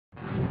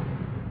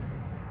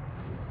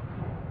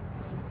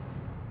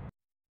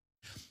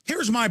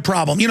here's my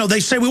problem. You know, they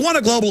say we want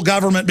a global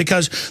government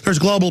because there's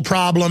global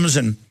problems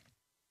and,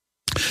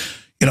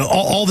 you know,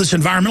 all this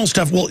environmental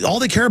stuff. Well, all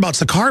they care about is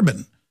the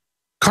carbon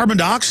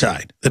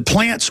dioxide that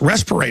plants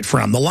respirate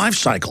from, the life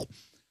cycle.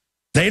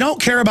 They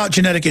don't care about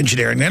genetic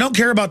engineering. They don't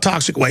care about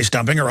toxic waste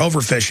dumping or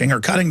overfishing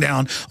or cutting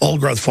down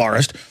old-growth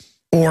forest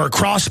or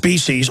cross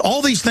species,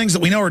 all these things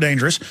that we know are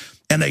dangerous,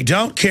 and they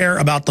don't care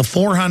about the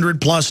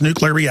 400-plus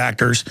nuclear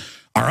reactors.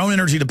 Our own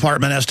Energy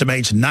Department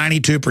estimates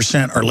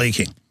 92% are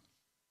leaking.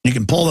 You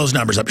can pull those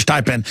numbers up. Just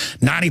type in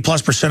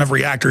 90+% of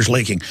reactors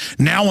leaking.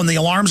 Now when the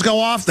alarms go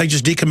off, they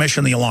just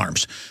decommission the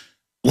alarms.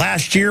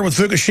 Last year with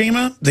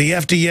Fukushima, the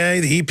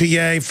FDA, the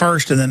EPA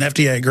first, and then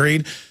FDA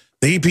agreed.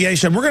 The EPA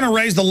said, we're going to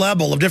raise the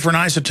level of different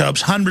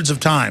isotopes hundreds of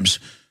times,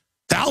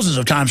 thousands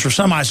of times for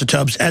some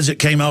isotopes as it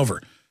came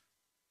over.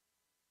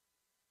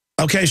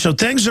 Okay, so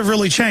things have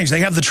really changed. They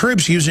have the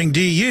troops using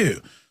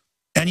DU,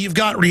 and you've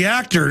got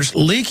reactors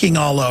leaking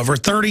all over,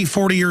 30,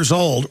 40 years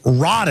old,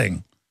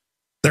 rotting.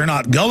 They're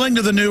not going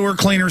to the newer,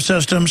 cleaner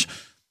systems.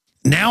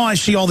 Now I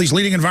see all these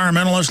leading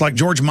environmentalists like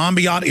George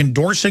Monbiot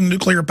endorsing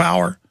nuclear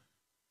power.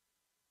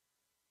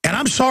 And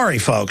I'm sorry,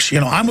 folks. You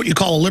know, I'm what you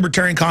call a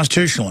libertarian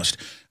constitutionalist.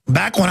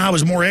 Back when I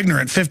was more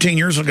ignorant, 15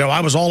 years ago,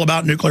 I was all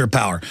about nuclear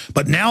power.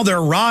 But now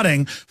they're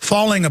rotting,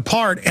 falling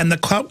apart, and the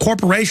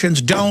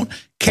corporations don't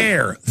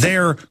care.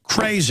 They're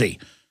crazy.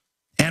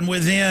 And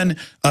within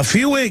a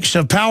few weeks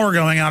of power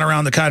going out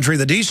around the country,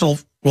 the diesel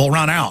will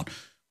run out.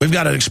 We've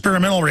got an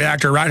experimental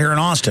reactor right here in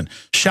Austin.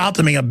 Shot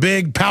to me, a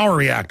big power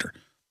reactor.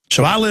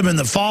 So I live in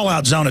the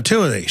fallout zone of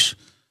 2 of these.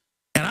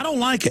 And I don't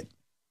like it.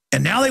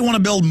 And now they want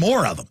to build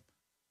more of them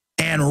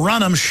and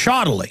run them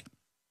shoddily.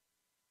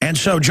 And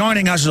so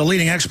joining us as a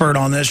leading expert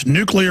on this,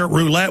 Nuclear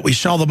Roulette. We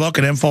sell the book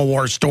at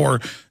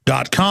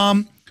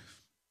InfoWarsStore.com.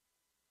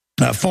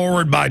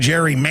 Forward by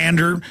Jerry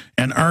Mander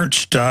and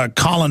Ernst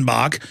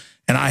Kallenbach.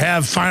 And I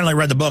have finally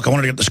read the book. I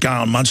wanted to get this guy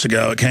on months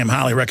ago. It came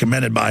highly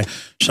recommended by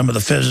some of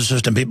the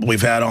physicists and people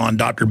we've had on,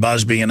 Dr.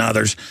 Busby and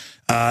others.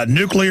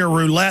 Nuclear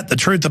Roulette, the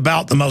truth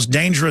about the most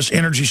dangerous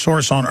energy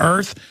source on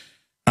Earth.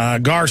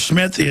 Gar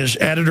Smith is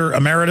editor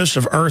emeritus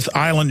of Earth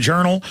Island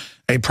Journal,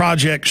 a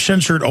Project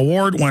Censored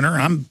Award winner.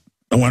 I'm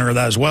the winner of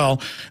that as well.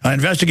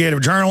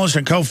 Investigative journalist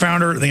and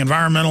co-founder of the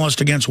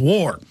Environmentalist Against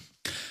War.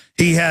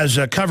 He has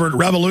covered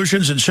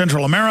revolutions in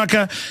Central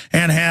America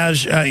and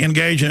has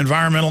engaged in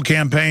environmental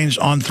campaigns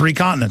on 3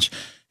 continents.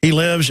 He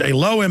lives a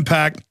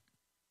low-impact,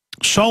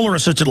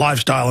 solar-assisted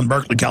lifestyle in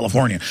Berkeley,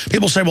 California.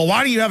 People say, well,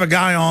 why do you have a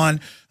guy on,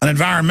 an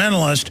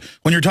environmentalist,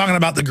 when you're talking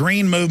about the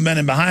green movement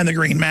and behind the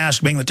green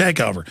mask being the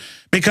takeover?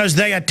 Because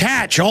they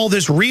attach all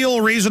this real,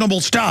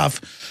 reasonable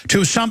stuff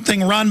to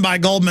something run by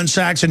Goldman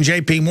Sachs and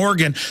J.P.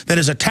 Morgan that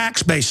is a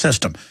tax-based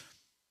system.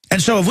 And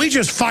so if we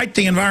just fight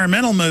the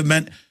environmental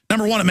movement,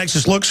 number one, it makes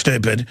us look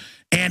stupid,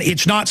 and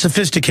it's not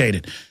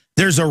sophisticated.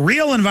 There's a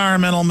real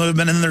environmental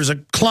movement, and then there's a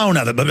clone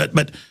of it,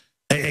 but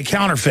a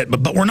counterfeit.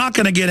 But we're not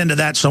going to get into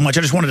that so much.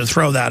 I just wanted to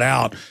throw that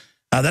out.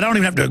 That I don't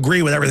even have to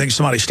agree with everything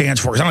somebody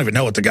stands for, because I don't even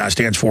know what the guy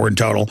stands for in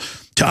total,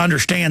 to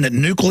understand that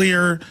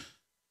nuclear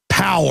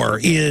power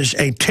is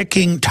a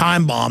ticking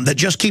time bomb that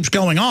just keeps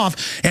going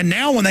off. And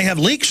now when they have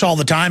leaks all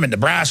the time in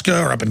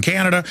Nebraska or up in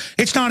Canada,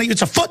 it's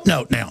a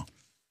footnote now.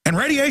 And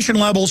radiation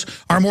levels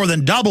are more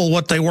than double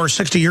what they were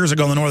 60 years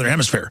ago in the Northern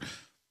Hemisphere.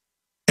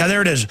 Yeah,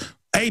 there it is.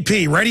 AP,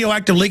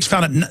 radioactive leaks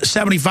found at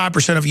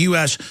 75% of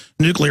U.S.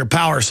 nuclear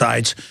power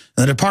sites.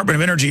 And the Department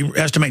of Energy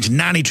estimates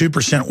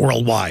 92%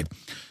 worldwide.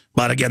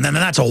 But again, then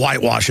that's a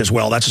whitewash as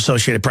well. That's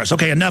Associated Press.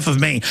 Okay, enough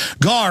of me.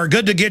 Gar,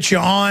 good to get you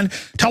on.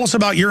 Tell us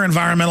about your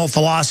environmental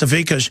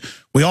philosophy, because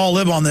we all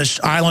live on this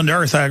island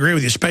Earth. I agree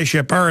with you,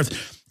 spaceship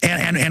Earth.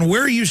 And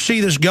where you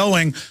see this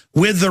going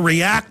with the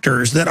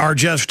reactors that are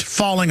just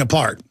falling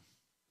apart.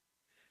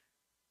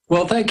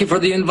 Well, thank you for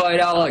the invite,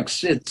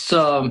 Alex. It's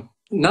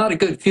not a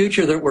good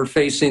future that we're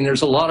facing.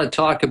 There's a lot of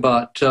talk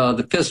about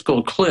the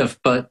fiscal cliff,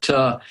 but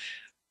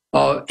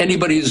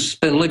anybody who's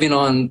been living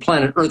on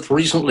planet Earth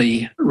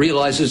recently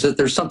realizes that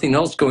there's something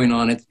else going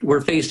on.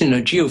 We're facing a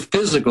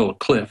geophysical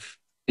cliff.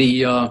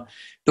 The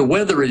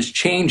weather is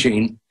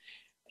changing,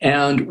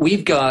 and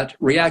we've got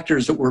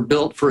reactors that were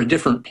built for a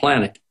different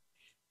planet.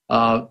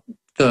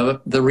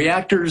 The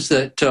reactors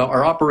that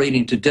are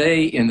operating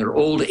today in their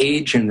old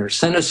age and their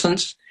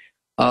senescence,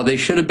 they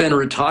should have been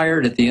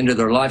retired at the end of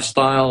their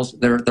lifestyles,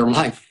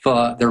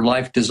 their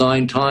life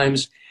design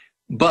times.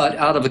 But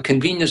out of a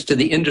convenience to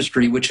the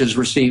industry, which has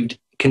received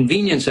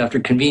convenience after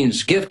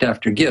convenience, gift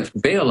after gift,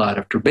 bailout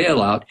after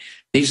bailout,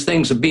 these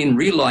things are being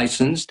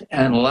relicensed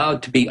and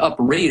allowed to be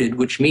uprated,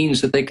 which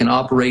means that they can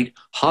operate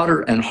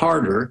hotter and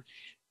harder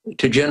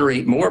to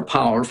generate more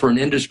power for an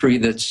industry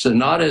that's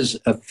not as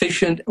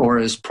efficient or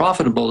as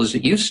profitable as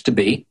it used to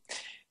be.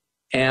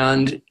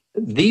 And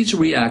these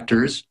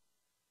reactors,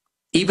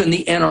 even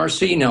the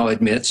NRC now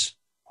admits,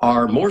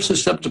 are more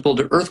susceptible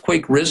to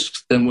earthquake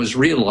risks than was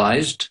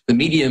realized. The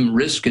medium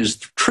risk is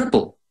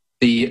triple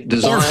the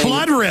design. Or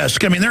flood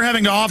risk. I mean, they're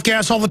having to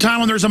off-gas all the time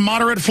when there's a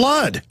moderate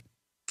flood.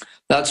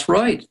 That's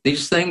right.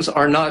 These things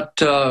are not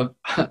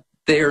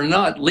they are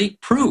not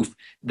leak-proof.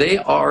 They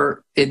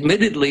are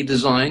admittedly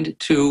designed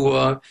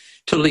to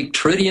leak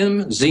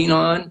tritium,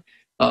 xenon.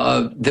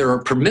 There are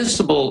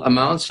permissible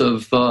amounts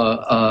of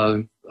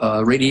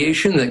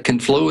radiation that can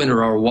flow into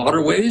our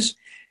waterways,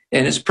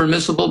 and it's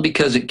permissible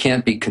because it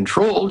can't be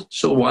controlled.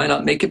 So why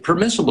not make it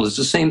permissible? It's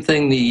the same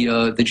thing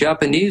the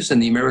Japanese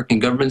and the American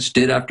governments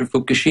did after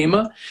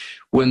Fukushima.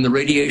 When the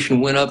radiation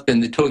went up in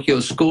the Tokyo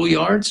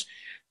schoolyards,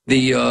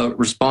 the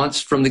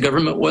response from the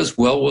government was,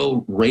 well,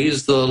 we'll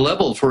raise the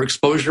level for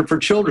exposure for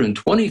children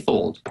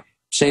 20-fold.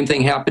 Same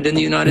thing happened in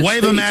the United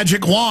States. Wave a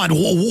magic wand.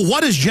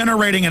 What is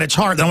generating at its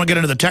heart? I want to get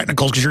into the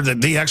technicals because you're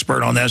the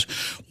expert on this.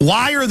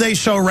 Why are they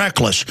so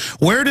reckless?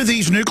 Where do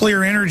these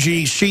nuclear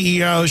energy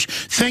CEOs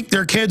think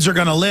their kids are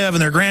going to live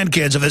and their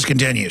grandkids if this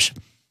continues?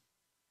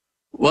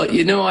 Well,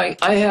 you know, I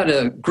had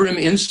a grim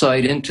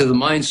insight into the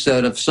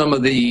mindset of some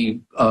of the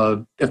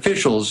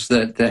officials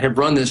that have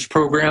run this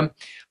program.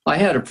 I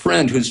had a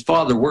friend whose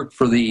father worked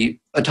for the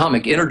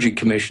Atomic Energy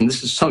Commission.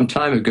 This is some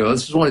time ago.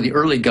 This is one of the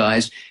early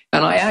guys.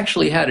 And I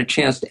actually had a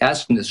chance to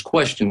ask him this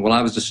question when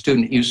I was a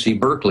student at UC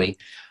Berkeley.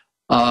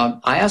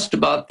 I asked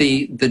about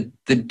the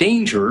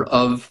danger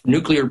of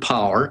nuclear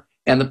power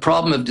and the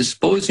problem of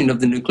disposing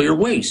of the nuclear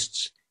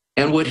wastes.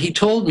 And what he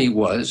told me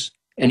was,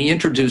 and he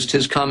introduced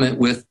his comment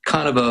with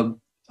kind of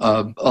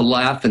a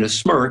laugh and a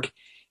smirk,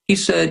 he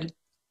said,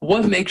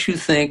 what makes you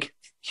think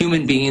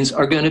human beings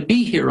are going to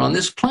be here on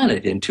this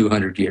planet in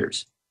 200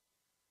 years?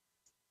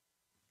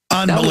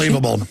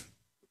 Unbelievable.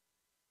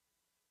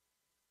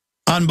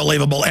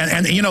 Unbelievable.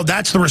 And you know,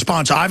 that's the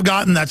response I've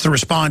gotten. That's the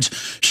response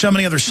so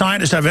many other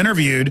scientists I've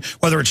interviewed,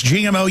 whether it's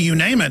GMO, you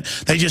name it.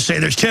 They just say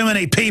there's too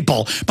many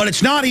people. But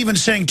it's not even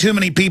saying too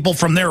many people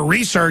from their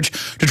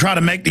research to try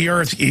to make the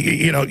Earth,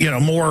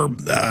 more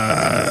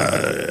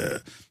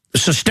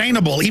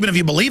sustainable, even if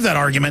you believe that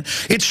argument.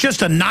 It's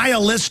just a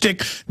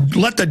nihilistic,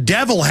 let the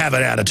devil have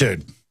it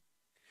attitude.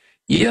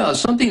 Yeah,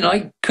 something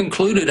I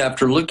concluded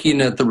after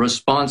looking at the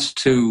response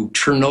to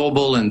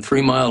Chernobyl and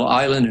 3 Mile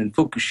Island and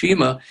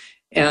Fukushima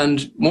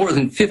and more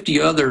than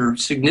 50 other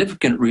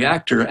significant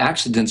reactor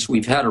accidents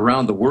we've had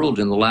around the world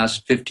in the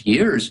last 50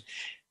 years,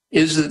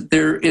 is that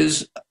there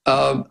is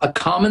a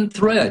common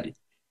thread.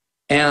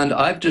 And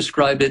I've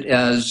described it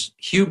as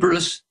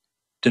hubris,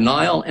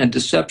 denial, and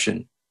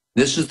deception.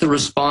 This is the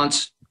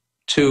response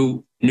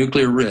to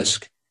nuclear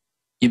risk.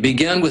 You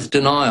begin with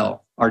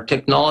denial. Our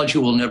technology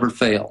will never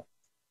fail,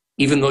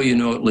 even though you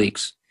know it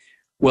leaks.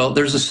 Well,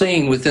 there's a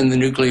saying within the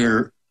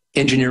nuclear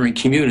engineering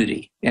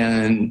community,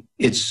 and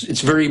it's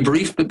very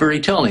brief but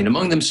very telling.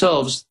 Among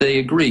themselves, they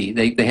agree.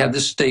 They have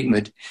this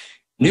statement: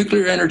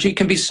 nuclear energy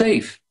can be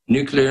safe.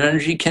 Nuclear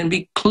energy can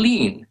be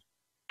clean,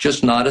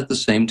 just not at the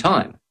same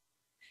time.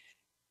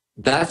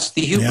 That's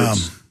the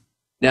hubris. Yeah.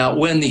 Now,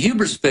 when the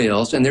hubris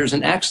fails and there's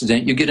an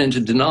accident, you get into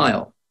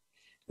denial.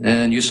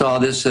 And you saw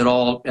this at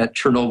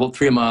Chernobyl,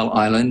 3 Mile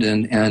Island,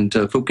 and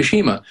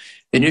Fukushima.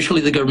 Initially,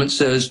 the government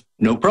says,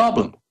 no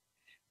problem.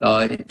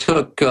 It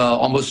took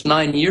almost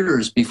 9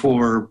 years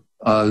before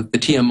the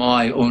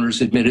TMI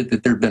owners admitted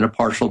that there had been a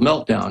partial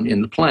meltdown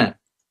in the plant.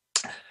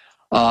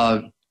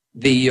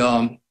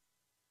 The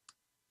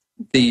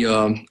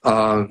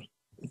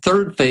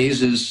third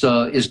phase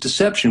is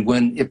deception,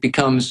 when it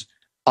becomes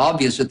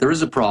obvious that there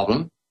is a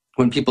problem,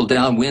 when people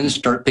downwind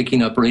start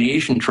picking up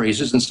radiation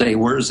traces and say,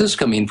 where is this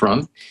coming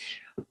from?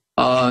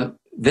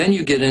 Then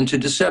you get into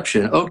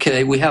deception.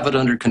 Okay, we have it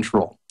under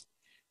control.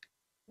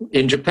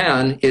 In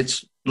Japan,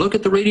 it's look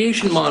at the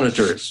radiation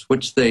monitors,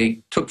 which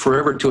they took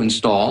forever to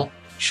install,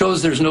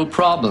 shows there's no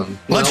problem.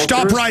 Let's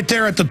stop right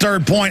there at the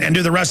third point and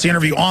do the rest of the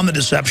interview on the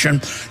deception.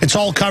 It's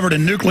all covered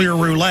in Nuclear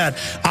Roulette.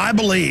 I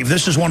believe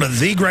this is one of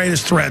the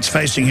greatest threats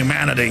facing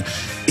humanity,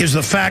 is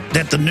the fact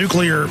that the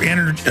nuclear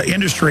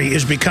industry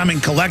is becoming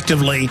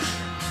collectively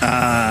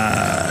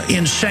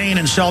insane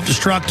and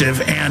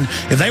self-destructive. And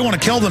if they want to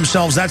kill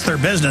themselves, that's their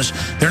business.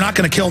 They're not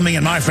going to kill me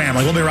and my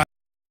family. We'll be right back.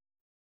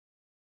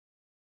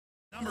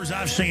 Numbers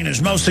I've seen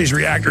is most of these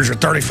reactors are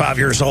 35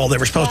 years old. They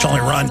were supposed to only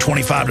run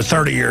 25 to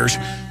 30 years.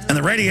 And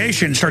the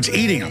radiation starts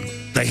eating them.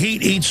 The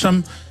heat eats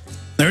them.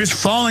 They're just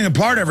falling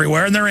apart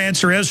everywhere. And their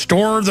answer is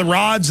store the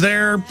rods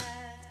there.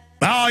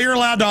 Oh, you're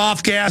allowed to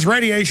off-gas.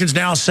 Radiation's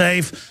now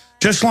safe.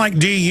 Just like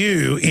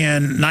DU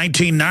in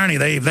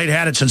 1990. They'd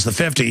had it since the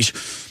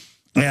 50s.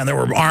 And there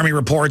were Army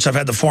reports. I've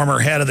had the former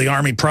head of the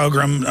Army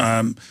program,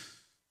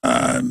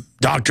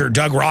 Dr.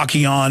 Doug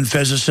Rockion,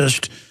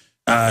 physicist,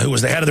 who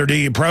was the head of their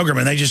DU program,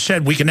 and they just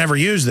said, we can never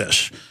use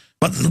this.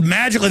 But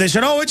magically they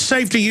said, oh, it's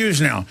safe to use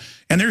now.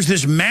 And there's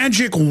this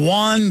magic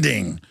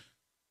wanding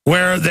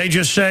where they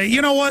just say,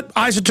 you know what,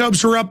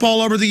 isotopes are up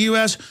all over the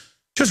U.S.,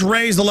 just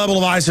raise the level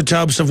of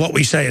isotopes of what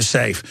we say is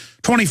safe.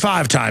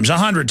 25 times,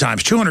 100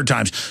 times, 200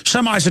 times,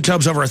 some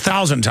isotopes over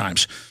 1,000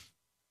 times.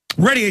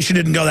 Radiation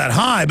didn't go that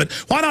high, but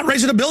why not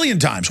raise it 1 billion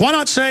times? Why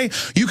not say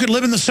you could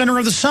live in the center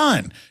of the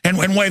sun and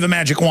wave a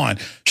magic wand?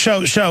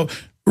 So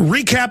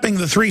recapping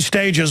the 3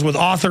 stages with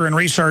author and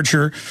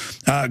researcher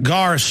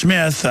Gar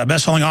Smith,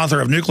 best-selling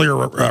author of Nuclear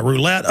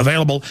Roulette,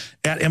 available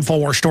at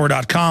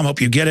InfoWarsStore.com.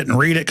 Hope you get it and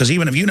read it, because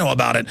even if you know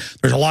about it,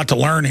 there's a lot to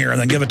learn here, and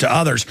then give it to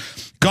others.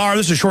 Gar,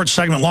 this is a short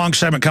segment, long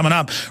segment coming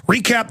up.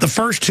 Recap the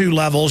first 2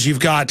 levels. You've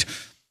got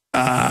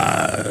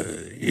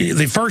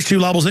the first 2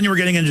 levels, then you were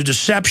getting into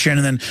deception,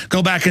 and then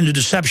go back into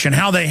deception,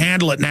 how they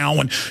handle it now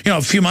when,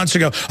 a few months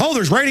ago, oh,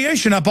 there's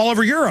radiation up all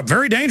over Europe,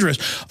 very dangerous.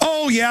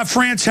 Oh, yeah,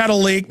 France had a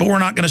leak, but we're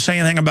not going to say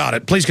anything about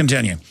it. Please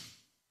continue.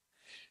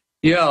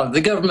 Yeah, the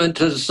government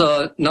has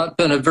not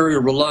been a very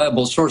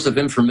reliable source of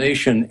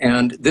information,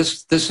 and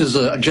this is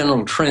a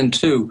general trend,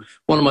 too.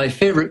 One of my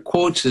favorite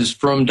quotes is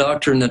from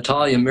Dr.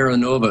 Natalia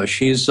Mironova.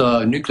 She's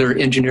a nuclear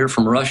engineer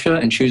from Russia,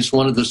 and she's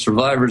one of the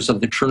survivors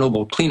of the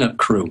Chernobyl cleanup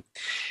crew.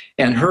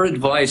 And her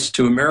advice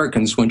to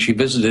Americans when she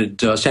visited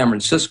San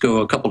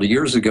Francisco a couple of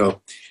years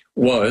ago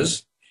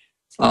was,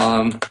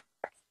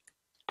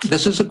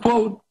 this is a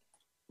quote,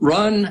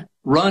 run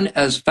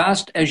as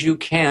fast as you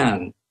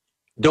can.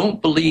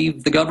 Don't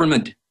believe the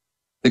government.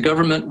 The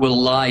government will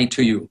lie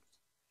to you.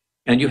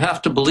 And you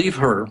have to believe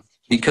her,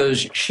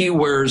 because she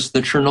wears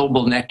the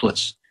Chernobyl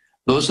necklace.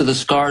 Those are the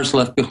scars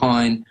left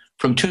behind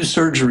from 2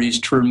 surgeries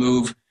to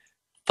remove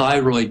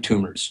thyroid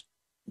tumors.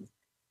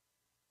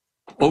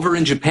 Over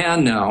in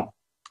Japan now,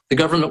 the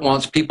government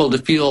wants people to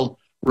feel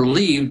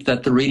relieved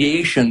that the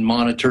radiation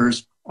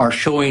monitors are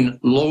showing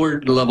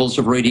lowered levels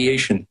of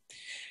radiation.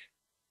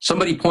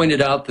 Somebody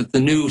pointed out that the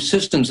new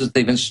systems that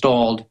they've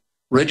installed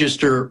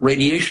register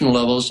radiation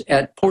levels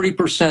at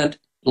 40%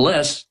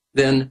 less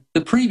than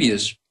the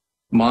previous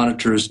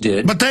monitors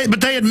did. But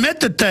they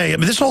admit that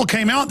this all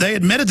came out, they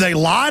admitted they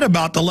lied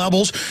about the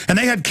levels, and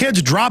they had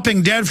kids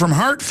dropping dead from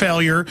heart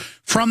failure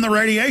from the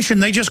radiation.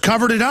 They just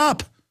covered it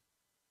up.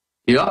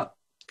 Yeah.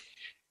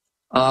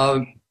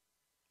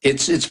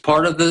 It's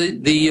part of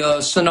the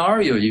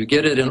scenario. You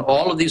get it in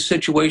all of these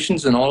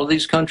situations, in all of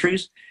these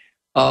countries.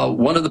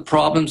 One of the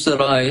problems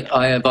that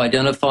I have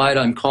identified,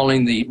 I'm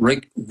calling the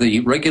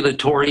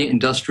regulatory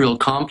industrial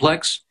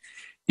complex.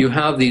 You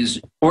have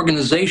these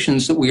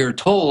organizations that we are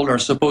told are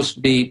supposed to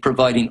be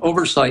providing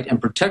oversight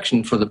and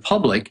protection for the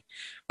public,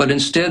 but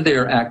instead they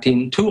are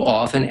acting too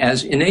often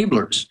as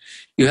enablers.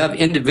 You have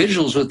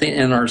individuals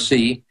within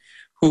NRC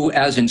who,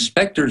 as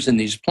inspectors in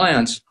these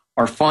plants,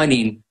 are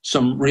finding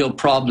some real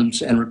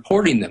problems and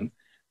reporting them.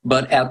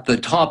 But at the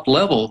top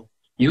level,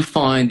 you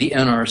find the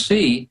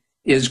NRC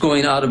is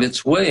going out of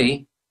its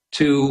way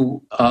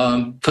to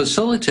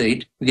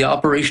facilitate the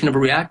operation of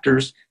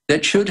reactors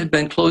that should have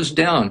been closed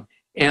down.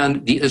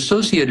 And the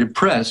Associated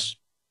Press,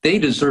 they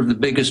deserve the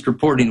biggest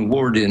reporting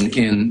award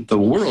in the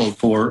world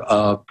for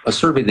a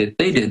survey that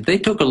they did. They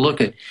took a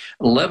look at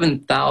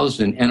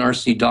 11,000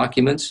 NRC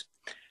documents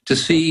to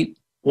see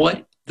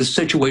what the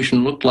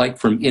situation looked like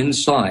from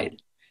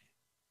inside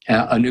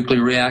a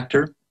nuclear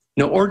reactor.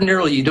 Now,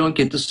 ordinarily, you don't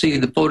get to see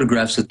the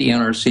photographs that the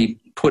NRC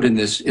put in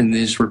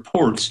these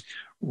reports.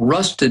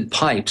 Rusted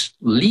pipes,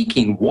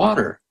 leaking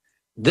water.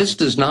 This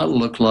does not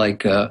look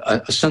like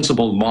a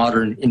sensible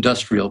modern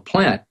industrial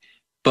plant.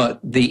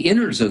 But the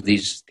innards of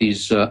these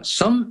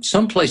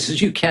some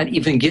places you can't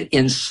even get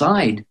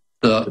inside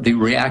the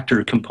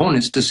reactor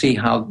components to see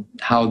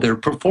how they're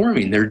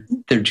performing.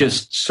 They're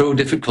just so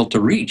difficult to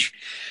reach.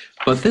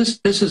 But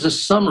this is a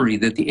summary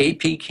that the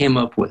AP came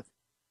up with.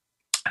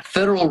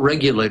 Federal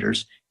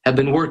regulators have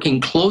been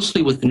working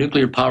closely with the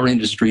nuclear power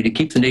industry to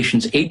keep the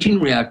nation's 18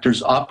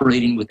 reactors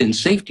operating within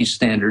safety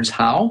standards.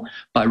 How?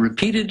 By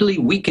repeatedly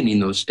weakening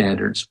those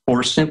standards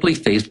or simply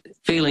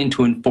failing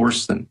to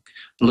enforce them.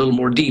 A little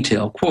more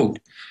detail, quote,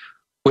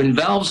 when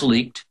valves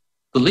leaked,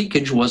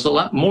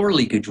 more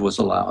leakage was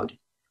allowed,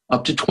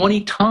 up to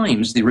 20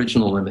 times the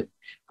original limit.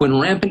 When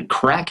rampant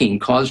cracking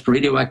caused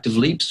radioactive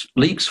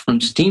leaks from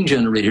steam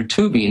generator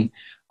tubing,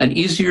 an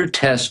easier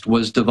test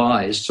was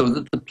devised so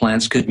that the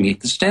plants could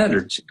meet the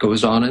standards. It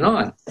goes on and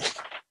on.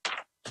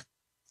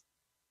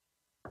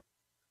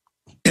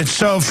 It's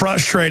so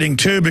frustrating,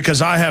 too,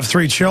 because I have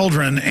 3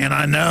 children, and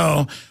I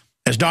know,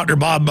 as Dr.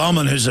 Bob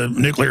Bowman, who's a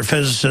nuclear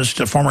physicist,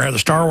 a former head of the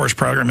Star Wars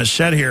program, has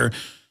said here,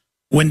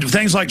 when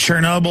things like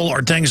Chernobyl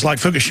or things like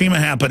Fukushima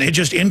happen, it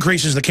just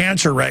increases the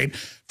cancer rate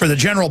for the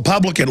general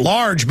public at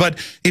large. But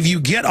if you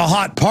get a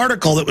hot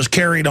particle that was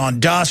carried on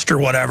dust or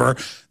whatever,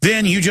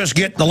 then you just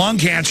get the lung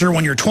cancer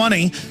when you're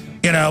 20.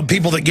 You know,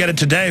 people that get it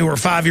today who are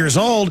 5 years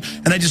old,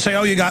 and they just say,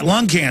 oh, you got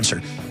lung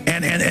cancer.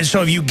 And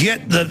so if you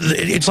get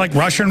it's like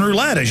Russian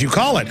roulette, as you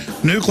call it,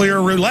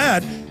 nuclear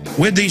roulette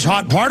with these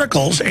hot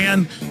particles.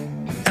 And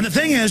the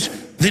thing is,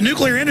 the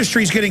nuclear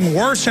industry is getting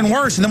worse and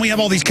worse. And then we have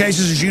all these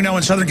cases, as you know,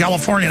 in Southern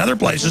California and other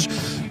places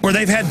where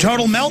they've had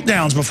total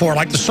meltdowns before,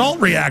 like the salt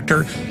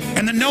reactor.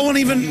 And then no one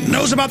even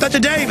knows about that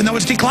today, even though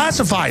it's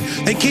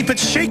declassified. They keep it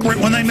secret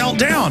when they melt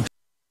down.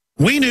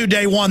 We knew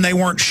day one they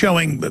weren't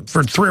showing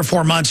for 3 or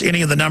 4 months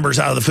any of the numbers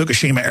out of the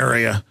Fukushima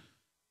area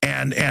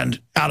and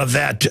out of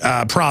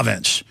that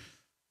province.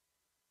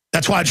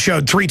 That's why it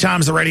showed 3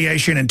 times the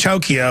radiation in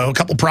Tokyo, a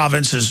couple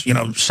provinces,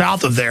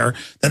 south of there,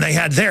 than they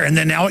had there. And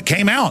then now it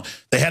came out.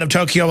 The head of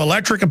Tokyo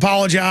Electric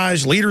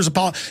apologized. Leaders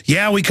apologized.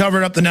 Yeah, we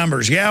covered up the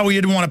numbers. Yeah, we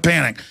didn't want to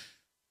panic.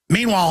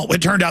 Meanwhile,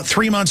 it turned out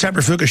 3 months after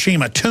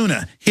Fukushima,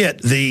 tuna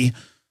hit the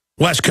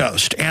West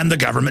Coast. And the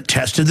government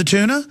tested the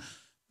tuna.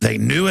 They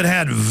knew it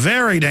had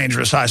very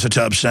dangerous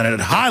isotopes in it at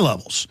high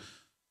levels.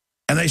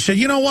 And they said,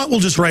 you know what? We'll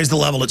just raise the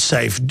level. It's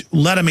safe.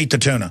 Let them eat the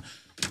tuna.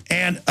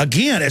 And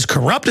again, as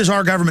corrupt as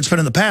our government's been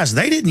in the past,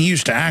 they didn't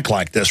used to act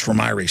like this from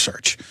my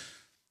research.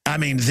 I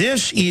mean,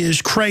 this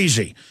is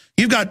crazy.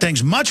 You've got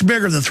things much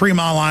bigger than 3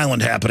 Mile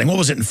Island happening. What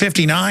was it, in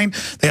 59?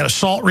 They had a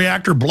salt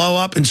reactor blow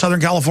up in Southern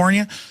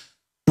California.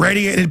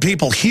 Radiated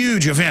people,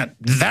 huge event.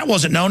 That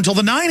wasn't known until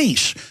the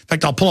 90s. In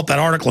fact, I'll pull up that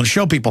article and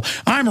show people.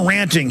 I'm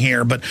ranting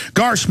here, but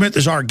Gar Smith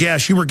is our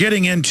guest. You were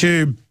getting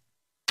into,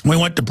 we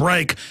went to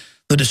break,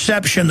 the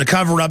deception, the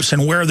cover-ups,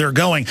 and where they're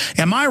going.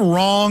 Am I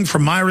wrong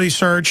from my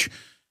research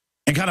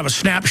and kind of a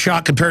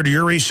snapshot compared to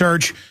your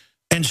research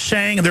and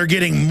saying they're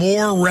getting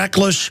more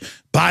reckless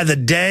by the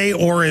day,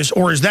 or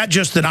is that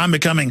just that I'm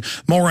becoming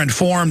more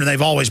informed and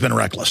they've always been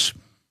reckless?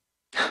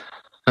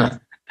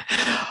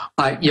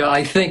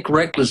 I think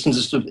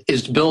recklessness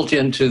is built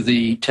into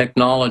the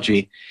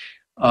technology.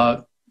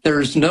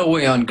 There's no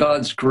way on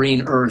God's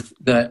green earth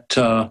that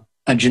an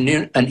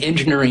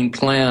engineering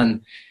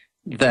plan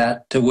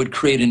that would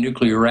create a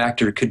nuclear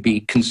reactor could be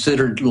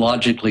considered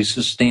logically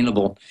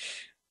sustainable.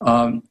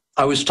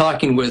 I was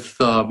talking with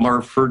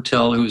Marv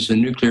Fertel, who's a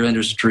nuclear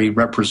industry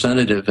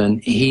representative,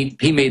 and he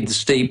made the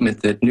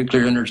statement that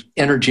nuclear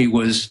energy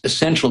was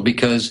essential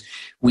because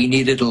we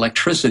needed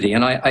electricity.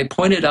 And I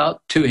pointed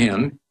out to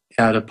him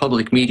at a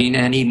public meeting,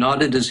 and he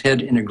nodded his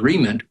head in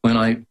agreement when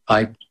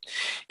I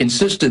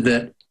insisted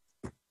that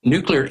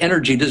nuclear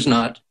energy does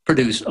not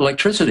produce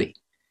electricity.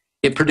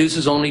 It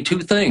produces only 2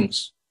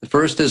 things. The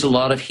first is a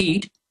lot of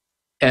heat,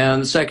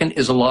 and the second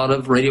is a lot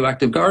of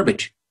radioactive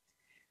garbage.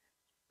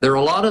 There are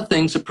a lot of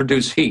things that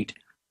produce heat.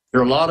 There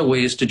are a lot of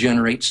ways to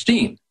generate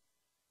steam.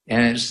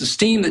 And it's the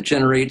steam that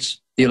generates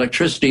the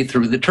electricity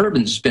through the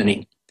turbine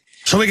spinning.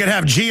 So we could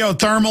have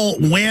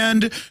geothermal,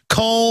 wind,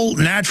 coal,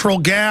 natural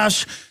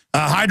gas,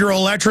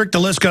 hydroelectric, the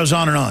list goes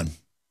on and on.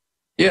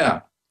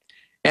 Yeah.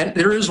 And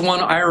there is one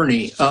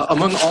irony.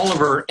 Among all of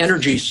our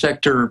energy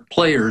sector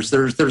players,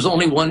 there's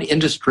only one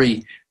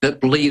industry that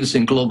believes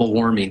in global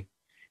warming.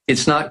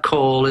 It's not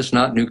coal, it's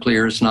not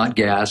nuclear, it's not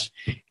gas.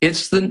 It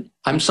is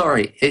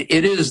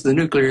the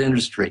nuclear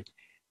industry,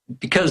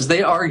 because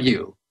they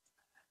argue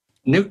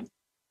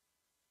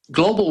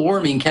global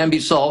warming can be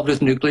solved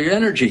with nuclear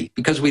energy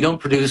because we don't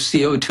produce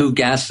CO2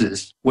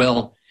 gases.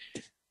 Well,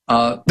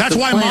 that's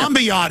why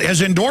Monbiot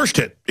has endorsed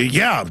it.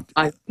 Yeah.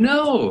 I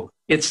know.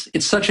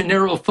 It's such a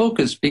narrow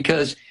focus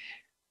because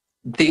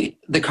the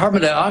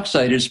carbon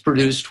dioxide is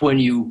produced when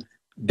you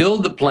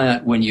build the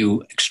plant, when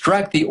you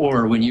extract the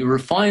ore, when you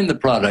refine the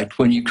product,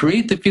 when you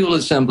create the fuel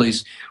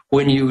assemblies,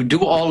 when you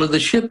do all of the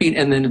shipping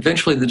and then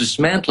eventually the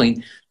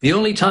dismantling. The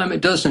only time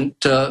it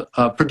doesn't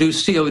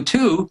produce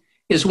CO2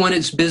 is when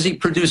it's busy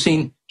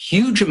producing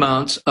huge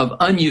amounts of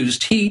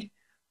unused heat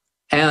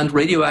and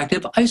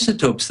radioactive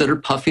isotopes that are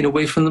puffing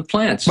away from the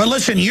plants. But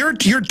listen, you're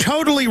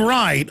totally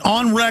right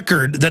on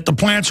record that the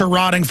plants are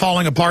rotting,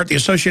 falling apart. The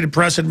Associated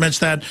Press admits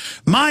that.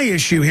 My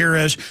issue here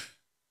is,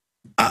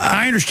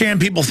 I understand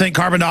people think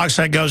carbon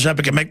dioxide goes up,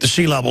 it can make the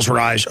sea levels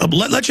rise.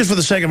 Let's just, for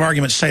the sake of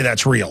argument, say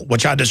that's real,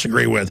 which I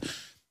disagree with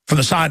from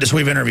the scientists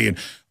we've interviewed.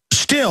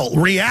 Still,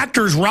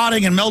 reactors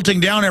rotting and melting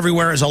down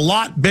everywhere is a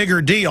lot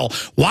bigger deal.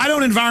 Why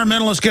don't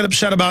environmentalists get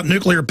upset about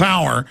nuclear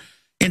power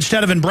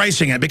instead of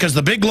embracing it? Because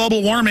the big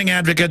global warming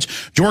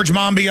advocates, George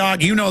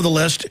Monbiot, you know the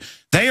list,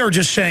 they are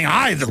just saying,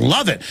 I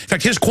love it. In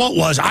fact, his quote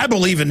was, I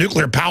believe in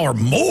nuclear power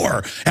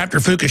more after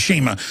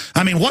Fukushima.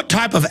 I mean, what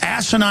type of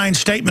asinine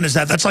statement is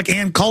that? That's like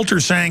Ann Coulter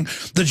saying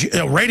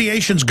the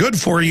radiation's good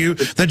for you.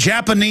 The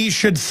Japanese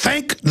should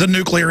thank the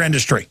nuclear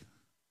industry.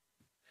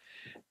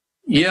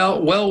 Yeah,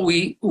 well,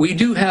 we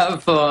do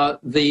have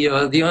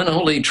the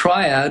unholy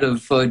triad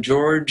of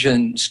George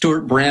and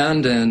Stuart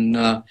Brand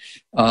and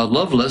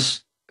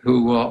Lovelace,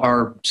 who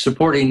are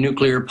supporting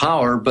nuclear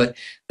power, but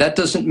that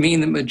doesn't mean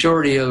the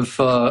majority of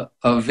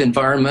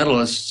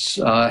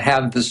environmentalists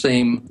have the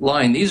same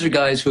line. These are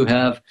guys who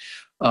have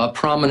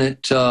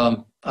prominent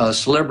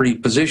celebrity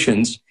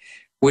positions,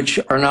 which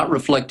are not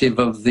reflective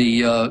of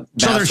the so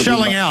they're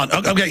selling out.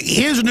 Okay,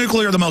 is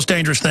nuclear the most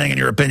dangerous thing, in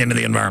your opinion, to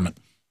the environment?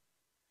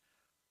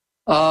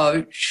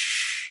 Yeah,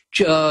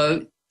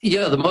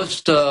 the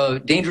most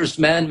dangerous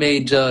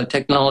man-made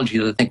technology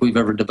that I think we've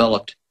ever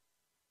developed.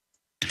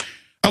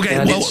 Okay,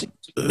 and well,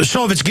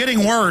 so if it's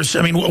getting worse,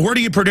 I mean, where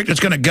do you predict it's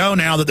going to go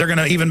now that they're going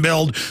to even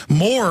build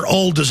more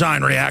old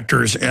design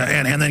reactors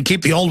and then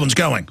keep the old ones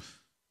going?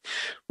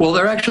 Well,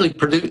 they're actually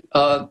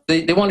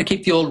they want to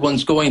keep the old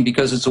ones going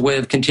because it's a way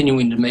of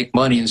continuing to make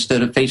money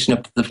instead of facing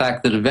up to the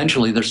fact that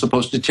eventually they're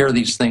supposed to tear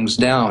these things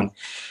down.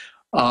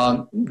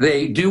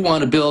 They do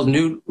want to build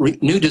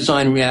new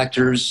design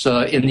reactors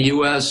in the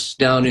U.S.,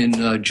 down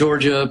in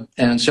Georgia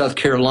and South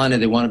Carolina.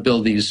 They want to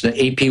build these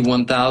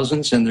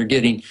AP1000s, and they're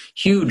getting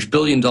huge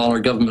billion-dollar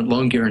government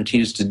loan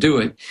guarantees to do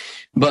it.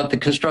 But the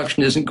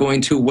construction isn't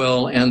going too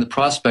well, and the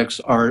prospects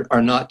are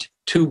not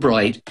too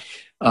bright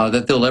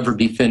that they'll ever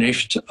be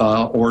finished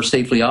or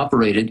safely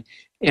operated.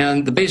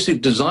 And the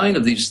basic design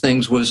of these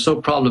things was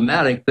so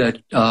problematic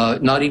that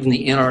not even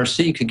the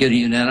NRC could get a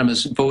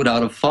unanimous vote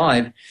out of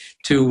 5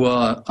 to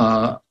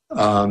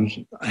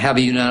have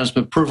a unanimous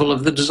approval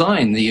of the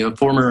design. The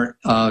former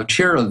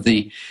chair of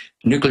the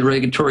Nuclear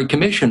Regulatory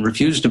Commission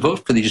refused to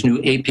vote for these new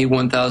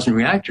AP1000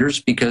 reactors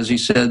because he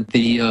said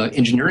the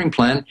engineering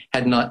plan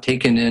had not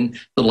taken in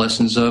the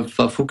lessons of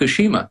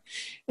Fukushima.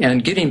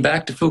 And getting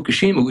back to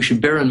Fukushima, we should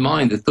bear in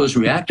mind that those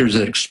reactors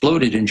that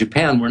exploded in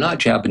Japan were not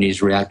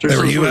Japanese reactors. They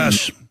were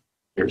U.S.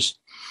 reactors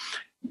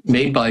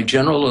made by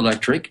General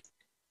Electric.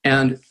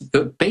 And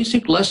the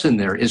basic lesson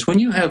there is when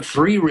you have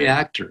 3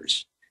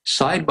 reactors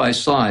side by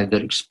side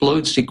that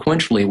explode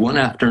sequentially, one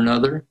after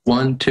another,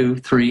 1, 2,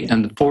 3,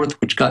 and the 4th,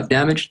 which got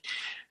damaged,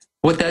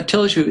 what that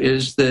tells you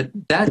is that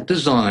that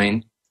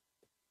design,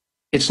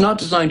 it's not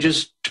designed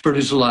just to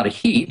produce a lot of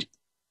heat.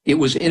 It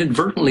was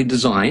inadvertently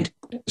designed,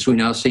 as we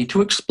now see,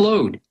 to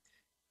explode.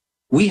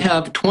 We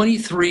have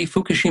 23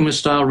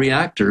 Fukushima-style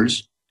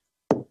reactors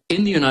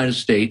in the United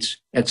States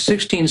at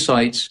 16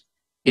 sites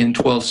in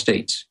 12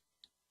 states.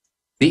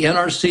 The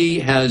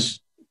NRC has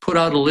put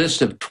out a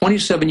list of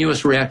 27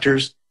 U.S.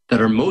 reactors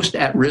that are most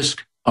at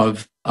risk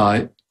of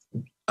a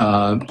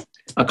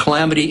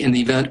calamity in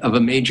the event of a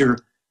major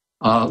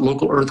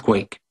local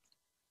earthquake.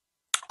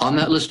 On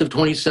that list of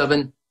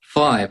 27,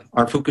 5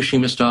 are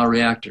Fukushima-style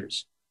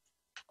reactors.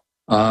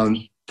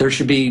 There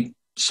should be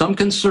some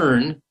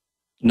concern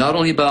not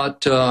only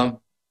about the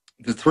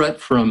threat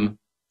from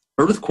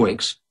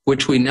earthquakes,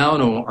 which we now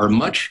know are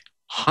much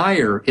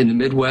higher in the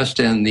Midwest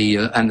and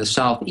the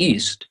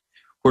Southeast,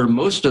 where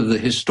most of the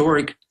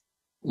historic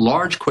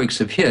large quakes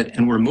have hit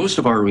and where most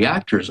of our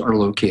reactors are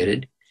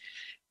located.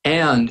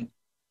 And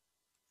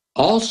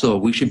also,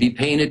 we should be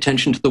paying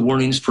attention to the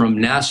warnings from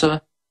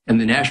NASA and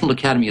the National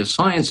Academy of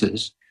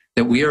Sciences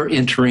that we are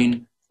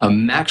entering a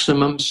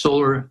maximum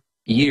solar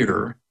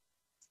year.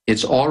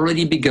 It's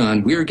already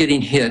begun. We are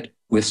getting hit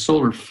with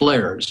solar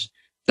flares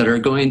that are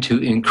going to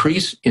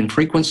increase in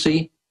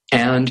frequency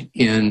and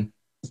in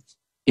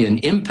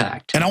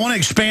impact. And I want to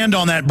expand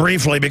on that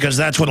briefly because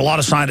that's what a lot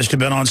of scientists have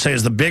been on say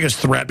is the biggest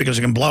threat because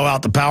it can blow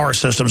out the power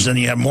systems and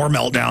you have more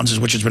meltdowns,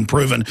 which has been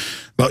proven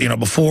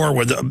before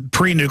with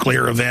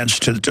pre-nuclear events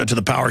to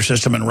the power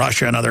system in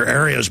Russia and other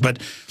areas.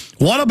 But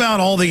what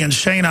about all the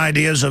insane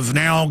ideas of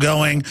now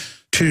going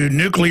to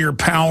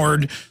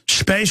nuclear-powered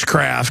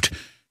spacecraft?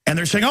 And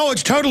they're saying, oh,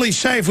 it's totally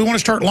safe. We want to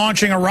start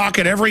launching a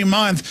rocket every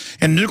month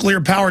and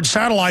nuclear-powered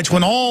satellites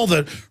when all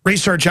the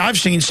research I've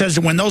seen says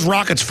that when those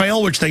rockets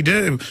fail, which they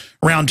do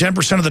around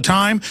 10% of the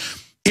time,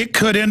 it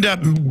could end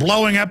up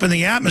blowing up in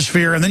the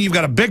atmosphere, and then you've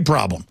got a big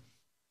problem.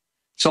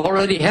 It's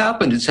already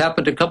happened. It's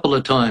happened a couple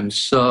of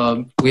times.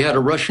 We had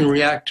a Russian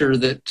reactor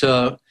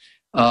that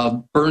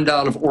burned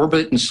out of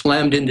orbit and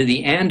slammed into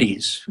the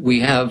Andes.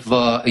 We have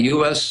a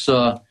U.S.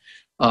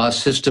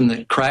 System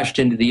that crashed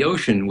into the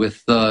ocean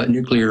with a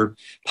nuclear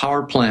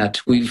power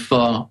plant. We've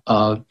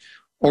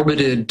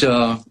orbited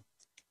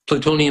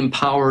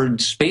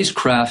plutonium-powered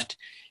spacecraft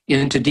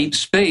into deep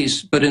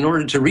space, but in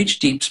order to reach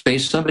deep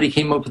space, somebody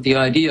came up with the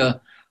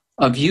idea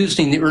of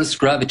using the Earth's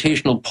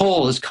gravitational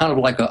pull as kind of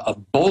like a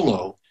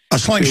bolo. A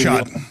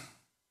slingshot.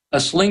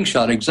 A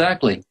slingshot,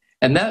 exactly.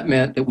 And that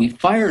meant that we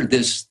fired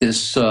this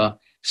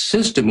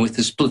system with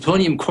this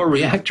plutonium core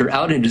reactor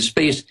out into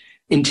space,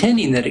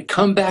 intending that it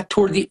come back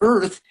toward the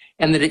Earth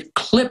and that it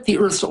clip the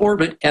Earth's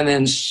orbit and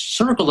then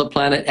circle the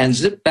planet and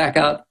zip back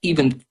out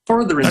even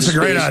further into space. That's a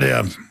great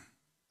idea.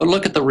 But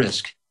look at the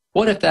risk.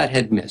 What if that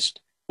had missed?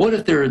 What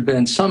if there had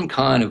been some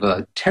kind of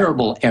a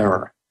terrible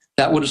error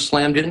that would have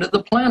slammed into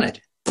the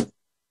planet?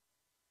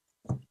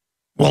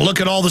 Well, look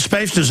at all the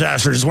space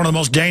disasters. It's one of the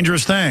most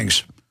dangerous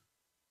things.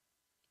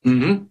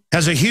 Mm-hmm.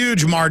 Has a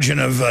huge margin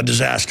of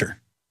disaster.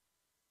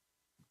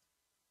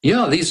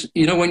 Yeah, these,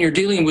 when you're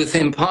dealing with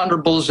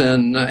imponderables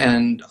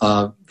and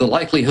the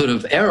likelihood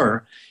of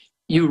error,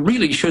 you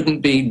really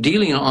shouldn't be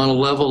dealing on a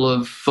level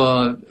of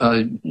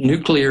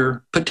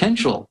nuclear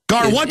potential.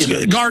 Gar,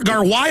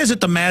 why is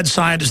it the mad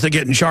scientists that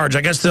get in charge?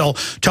 I guess they'll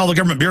tell the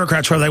government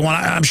bureaucrats where they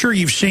want. I'm sure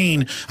you've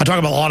seen, I talk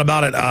about a lot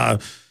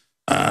about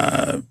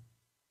it,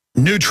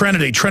 New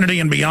Trinity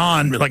and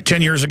Beyond, like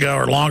 10 years ago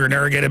or longer,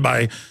 narrated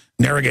by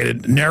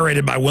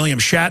William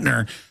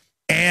Shatner.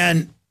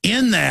 And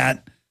in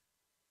that,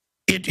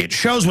 it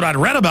shows what I'd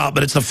read about,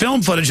 but it's the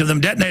film footage of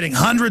them detonating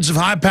hundreds of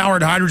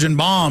high-powered hydrogen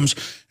bombs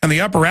in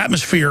the upper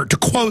atmosphere to,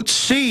 quote,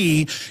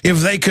 see if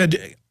they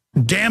could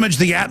damage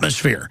the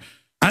atmosphere.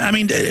 I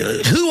mean,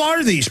 who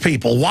are these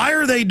people? Why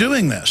are they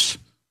doing this?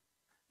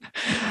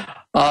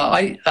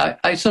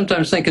 I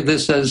sometimes think of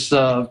this as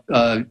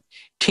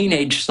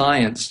teenage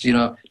science,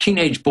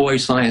 teenage boy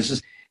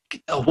science.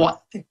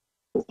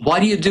 Why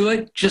do you do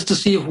it? Just to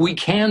see if we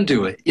can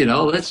do it. You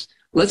know,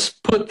 let's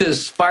put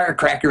this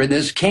firecracker in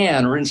this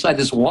can or inside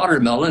this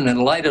watermelon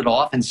and light it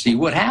off and see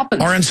what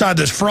happens. Or inside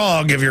this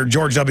frog if you're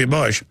George W.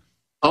 Bush.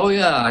 Oh,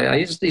 yeah,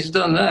 he's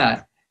done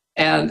that.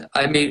 And,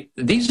 I mean,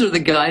 these are the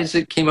guys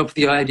that came up with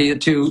the idea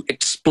to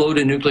explode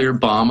a nuclear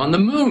bomb on the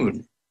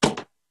moon.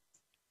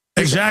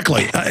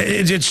 Exactly.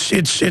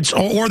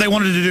 Or they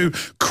wanted to do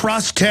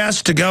crust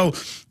tests to go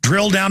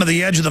drill down to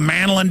the edge of the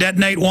mantle and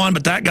detonate one,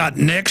 but that got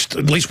nixed.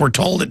 At least we're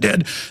told it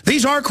did.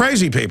 These are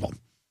crazy people.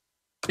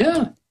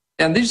 Yeah.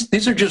 And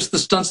these are just the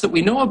stunts that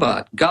we know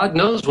about. God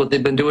knows what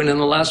they've been doing in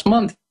the last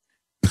month.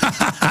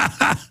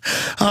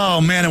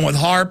 Oh, man, and with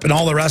HARP and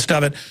all the rest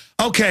of it.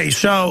 Okay,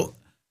 so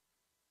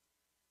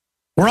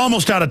we're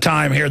almost out of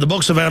time here. The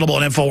book's available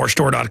at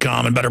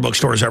InfoWarsStore.com and better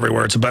bookstores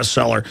everywhere. It's a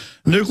bestseller.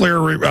 Nuclear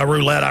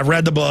Roulette. I've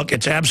read the book.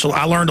 It's absolute.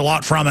 I learned a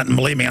lot from it, and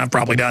believe me, I've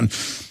probably done,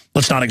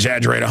 let's not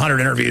exaggerate, 100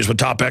 interviews with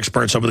top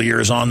experts over the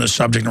years on this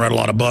subject and read a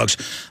lot of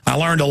books. I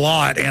learned a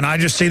lot, and I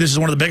just see this as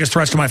one of the biggest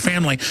threats to my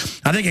family.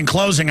 I think in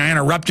closing, I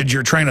interrupted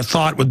your train of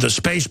thought with the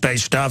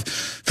space-based stuff,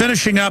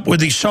 finishing up with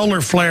the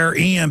solar flare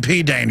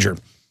EMP danger.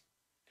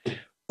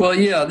 Well,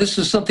 yeah, this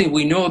is something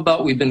we know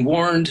about. We've been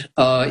warned.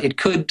 It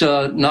could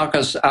knock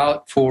us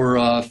out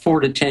for 4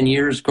 to 10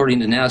 years,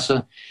 according to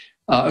NASA,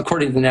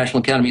 according to the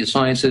National Academy of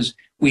Sciences.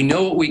 We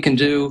know what we can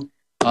do.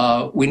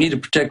 We need to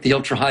protect the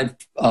ultra-high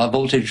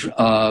voltage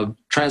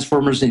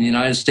transformers in the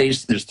United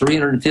States. There's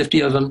 350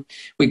 of them.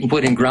 We can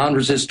put in ground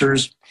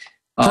resistors.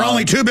 For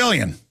only $2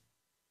 billion.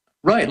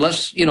 Right.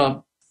 Let's, you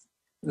know,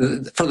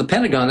 for the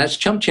Pentagon, that's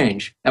chump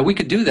change. And we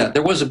could do that.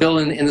 There was a bill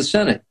in the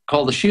Senate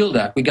called the SHIELD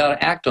Act. We got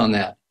to act on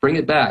that. Bring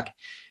it back.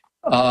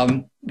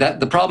 That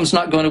the problem's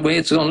not going away.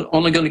 It's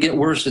only going to get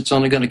worse. It's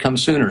only going to come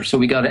sooner. So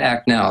we got to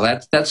act now.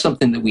 That's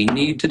something that we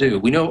need to do.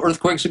 We know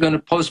earthquakes are going to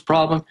pose a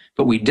problem,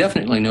 but we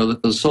definitely know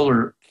that those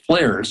solar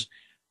flares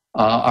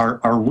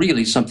are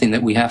really something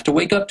that we have to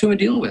wake up to and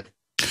deal with.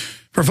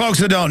 For folks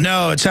that don't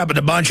know, it's happened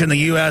a bunch in the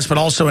U.S., but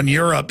also in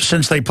Europe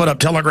since they put up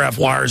telegraph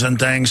wires and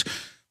things.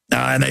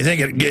 And they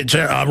think it's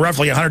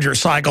roughly a 100-year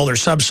cycle.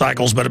 There's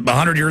sub-cycles, but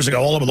 100 years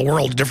ago, all over the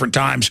world, different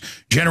times,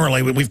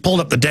 generally, we've pulled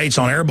up the dates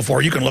on air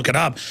before. You can look it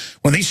up.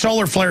 When these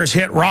solar flares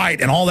hit right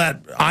and all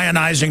that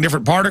ionizing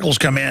different particles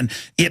come in,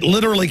 it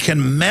literally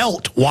can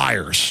melt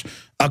wires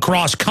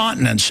across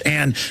continents.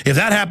 And if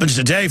that happens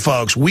today,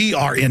 folks, we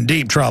are in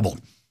deep trouble.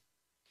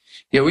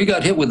 Yeah, we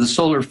got hit with a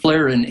solar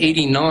flare in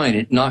 '89.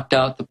 It knocked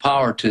out the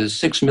power to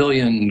 6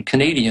 million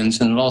Canadians,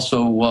 and it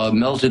also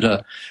melted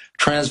a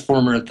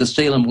transformer at the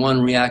Salem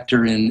 1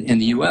 reactor in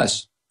the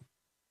U.S.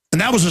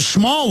 And that was a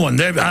small one.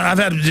 I've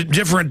had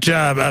different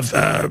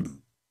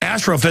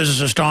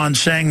astrophysicists on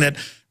saying that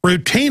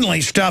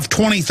routinely stuff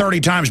 20,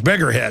 30 times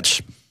bigger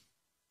hits.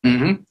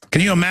 Mm-hmm.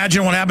 Can you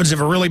imagine what happens if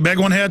a really big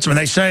one hits? I mean,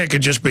 they say it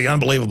could just be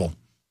unbelievable.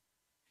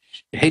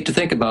 I hate to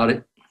think about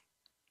it.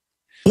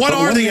 What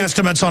are the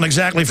estimates on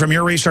exactly from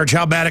your research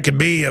how bad it could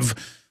be?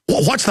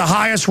 What's the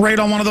highest rate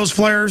on one of those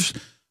flares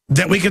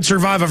that we could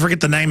survive? I forget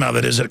the name of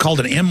it. Is it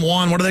called an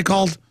M1? What are they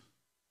called?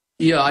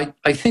 Yeah,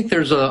 I think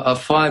there's a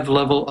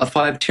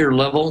 5-tier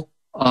level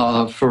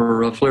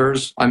for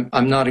flares.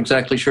 I'm not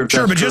exactly sure. If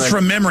sure, but correct. Just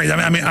from memory,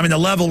 I mean, the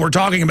level we're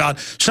talking about.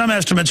 Some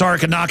estimates are it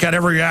could knock out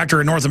every reactor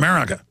in North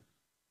America.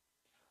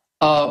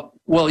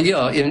 Well,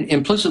 yeah,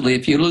 implicitly,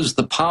 if you lose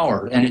the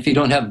power and if you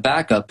don't have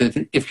backup,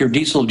 if your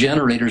diesel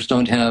generators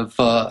don't have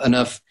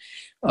enough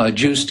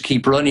juice to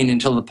keep running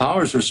until the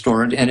power is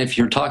restored, and if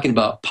you're talking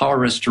about power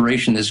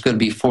restoration that's going to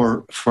be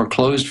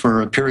foreclosed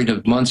for a period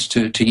of months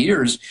to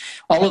years,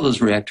 all of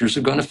those reactors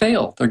are going to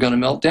fail. They're going to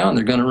melt down.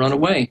 They're going to run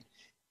away.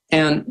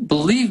 And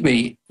believe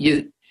me,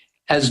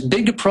 as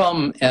big a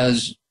problem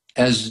as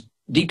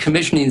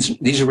decommissioning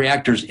these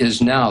reactors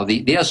is now,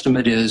 the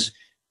estimate is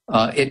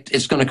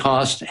it's going to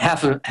cost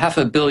half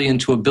a billion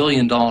to $1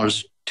 billion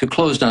to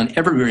close down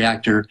every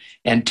reactor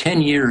and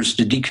 10 years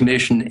to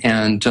decommission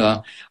and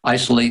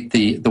isolate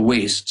the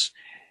wastes.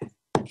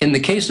 In the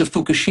case of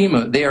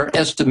Fukushima, they are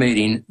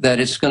estimating that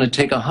it's going to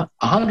take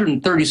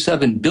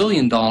 $137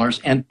 billion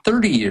and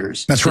 30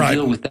 years to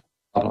deal with that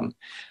problem.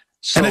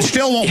 So, and it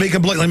still won't be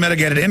completely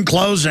mitigated. In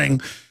closing,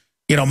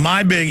 you know,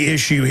 my big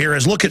issue here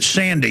is look at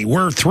Sandy.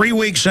 We're 3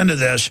 weeks into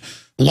this.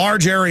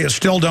 Large areas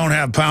still don't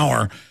have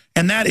power.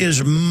 And that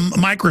is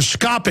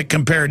microscopic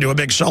compared to a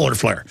big solar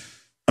flare.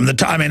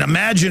 I mean,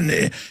 imagine,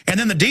 and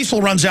then the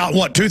diesel runs out,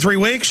 what,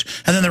 2-3 weeks?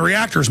 And then the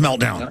reactors melt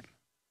down.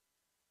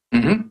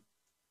 Mm-hmm.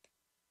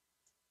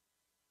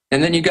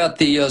 And then you got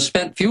the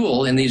spent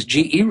fuel in these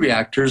GE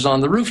reactors on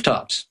the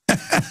rooftops.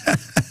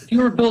 If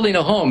you were building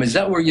a home, is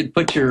that where you'd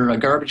put your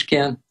garbage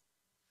can?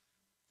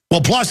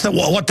 Well, plus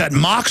that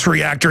MOX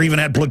reactor even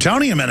had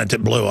plutonium in it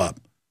that blew up.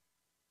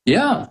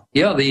 Yeah,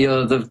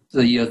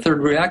 the third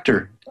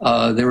reactor.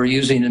 They were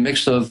using a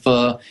mix of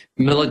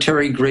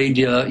military-grade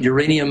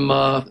uranium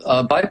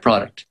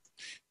byproduct.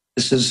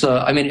 This is,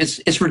 I mean,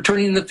 it's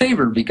returning the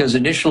favor, because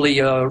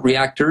initially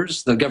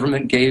reactors, the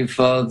government gave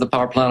the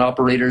power plant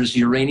operators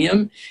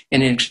uranium,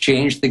 and in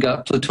exchange they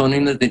got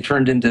plutonium that they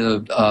turned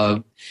into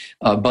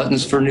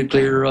buttons for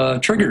nuclear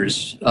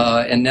triggers.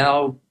 And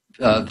now,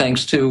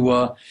 thanks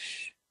to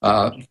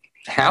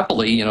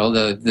happily, you know,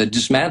 the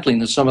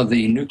dismantling of some of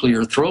the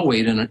nuclear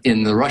throwaway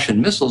in the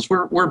Russian missiles,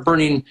 we're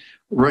burning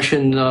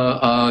Russian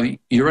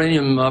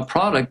uranium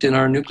product in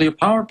our nuclear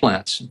power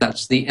plants.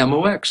 That's the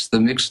MOX, the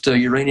mixed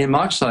uranium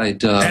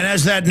oxide. And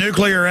as that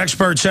nuclear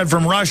expert said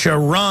from Russia,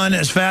 run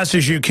as fast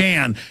as you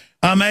can.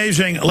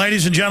 Amazing.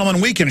 Ladies and gentlemen,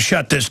 we can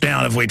shut this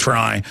down if we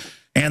try.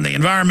 And the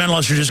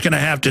environmentalists are just going to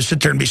have to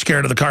sit there and be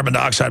scared of the carbon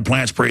dioxide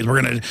plants breathe.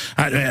 We're going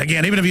to,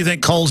 again, even if you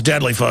think coal's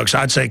deadly, folks,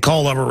 I'd say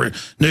coal over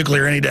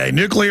nuclear any day.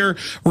 Nuclear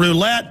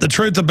Roulette, the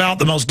truth about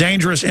the most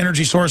dangerous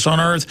energy source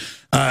on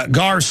Earth.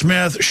 Gar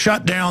Smith,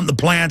 shut down the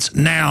plants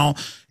now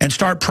and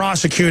start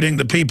prosecuting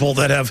the people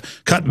that have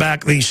cut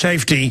back the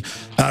safety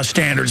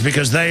standards,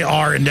 because they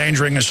are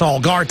endangering us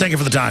all. Gar, thank you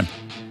for the time.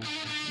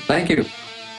 Thank you.